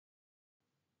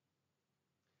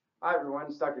Hi everyone,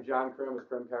 it's Dr. John Krim with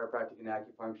Krim Chiropractic and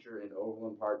Acupuncture in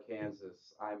Overland Park,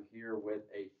 Kansas. I'm here with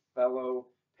a fellow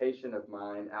patient of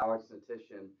mine, Alex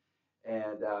Natishan.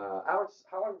 And Alex,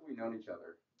 how long have we known each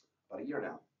other? About a year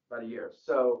now. About a year.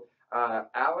 So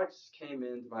Alex came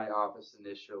into my office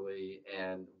initially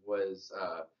and was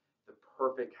the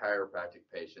perfect chiropractic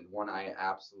patient, one I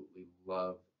absolutely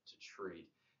love to treat.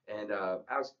 And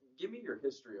Alex, give me your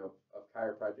history of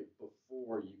chiropractic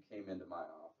before you came into my office.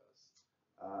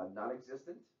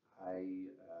 Non-existent. I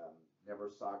never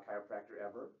saw a chiropractor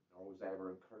ever, nor was I ever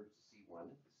encouraged to see one.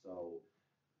 So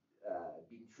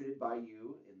being treated by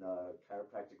you in the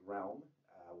chiropractic realm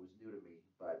was new to me,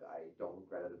 but I don't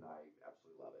regret it and I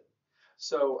absolutely love it.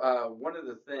 So one of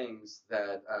the things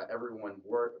that everyone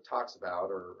talks about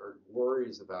or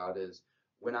worries about is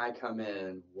when I come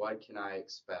in, what can I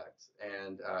expect?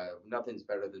 And nothing's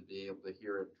better than being able to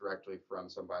hear it directly from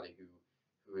somebody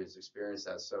who has experienced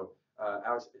that. So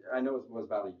Alex, I know it was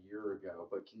about a year ago,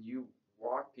 but can you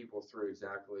walk people through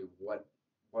exactly what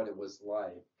it was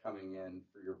like coming in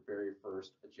for your very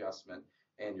first adjustment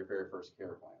and your very first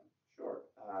care plan? Sure.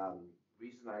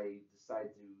 Reason I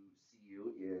decided to see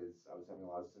you is I was having a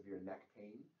lot of severe neck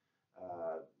pain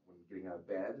when getting out of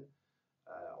bed.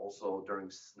 Also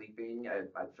during sleeping,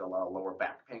 I feel a lot of lower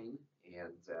back pain,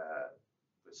 and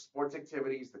the sports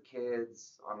activities, the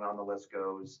kids, on and on the list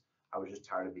goes. I was just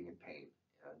tired of being in pain,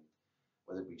 and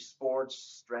whether it be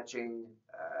sports, stretching,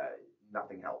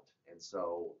 nothing helped. And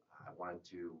so I wanted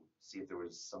to see if there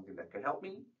was something that could help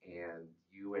me, and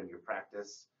you and your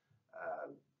practice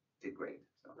did great.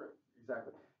 So. Right,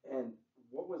 exactly. And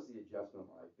what was the adjustment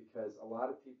like? Because a lot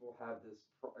of people have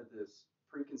this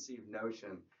preconceived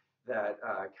notion that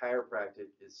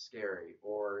chiropractic is scary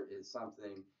or is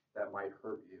something that might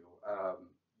hurt you.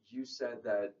 You said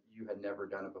that you had never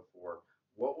done it before.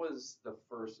 What was the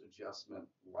first adjustment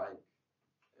like?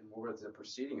 And what were the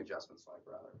preceding adjustments like,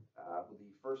 rather? The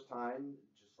first time,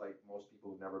 just like most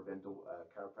people who've never been to a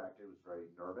chiropractor, was very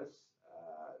nervous.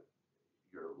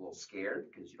 You're a little scared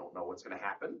because you don't know what's going to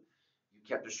happen. You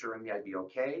kept assuring me I'd be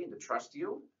okay and to trust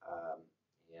you.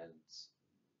 And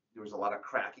there was a lot of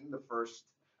cracking the first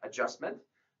adjustment,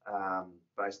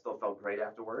 but I still felt great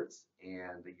afterwards.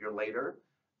 And a year later,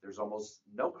 there's almost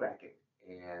no cracking,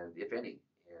 and if any.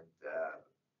 And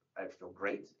I feel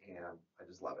great, and I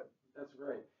just love it. That's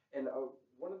great. And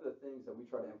one of the things that we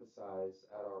try to emphasize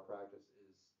at our practice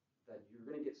is that you're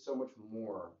going to get so much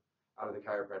more out of the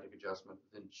chiropractic adjustment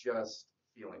than just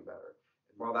feeling better.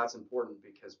 And while that's important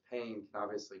because pain can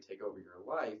obviously take over your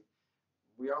life,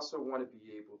 we also want to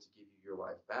be able to give you your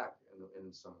life back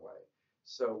in some way.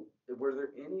 So were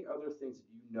there any other things that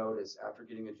you noticed after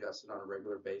getting adjusted on a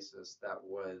regular basis that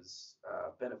was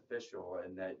beneficial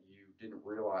and that you didn't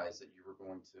realize that you were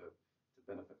going to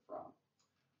benefit from?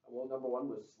 Well, number one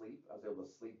was sleep. I was able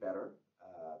to sleep better.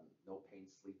 No pain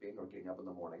sleeping or getting up in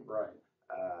the morning. Right.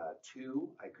 Two,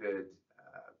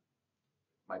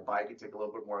 my body could take a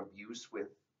little bit more abuse with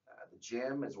the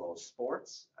gym as well as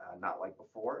sports, not like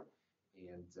before.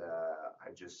 And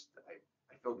I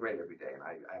feel great every day, and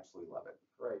I absolutely love it.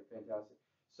 Great, fantastic.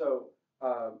 So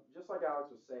just like Alex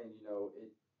was saying,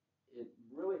 it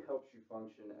really helps you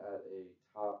function at a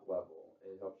top level.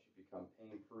 It helps you become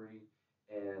pain-free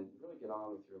and really get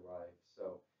on with your life.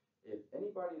 So if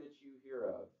anybody that you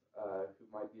hear of who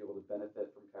might be able to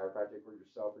benefit from chiropractic, or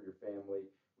yourself or your family,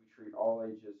 we treat all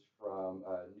ages from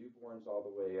newborns all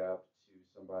the way up to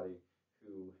somebody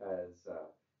who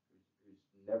who's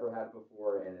never had it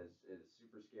before and is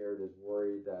super scared, is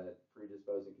worried that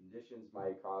predisposing conditions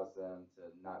might cause them to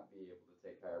not be able to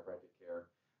take chiropractic care.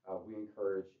 We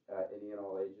encourage any and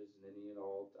all ages and any and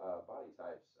all body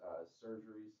types,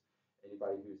 surgeries,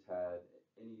 anybody who's had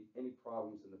any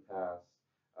problems in the past.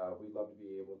 We'd love to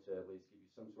be able to at least give you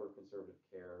some sort of conservative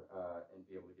care and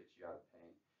be able to get you out of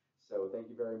pain. So thank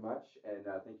you very much, and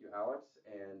thank you, Alex.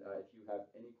 And if you have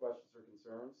any questions or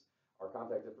concerns, our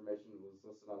contact information is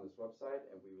listed on this website,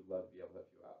 and we would love to be able to help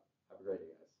you out. Have a great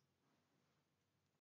day.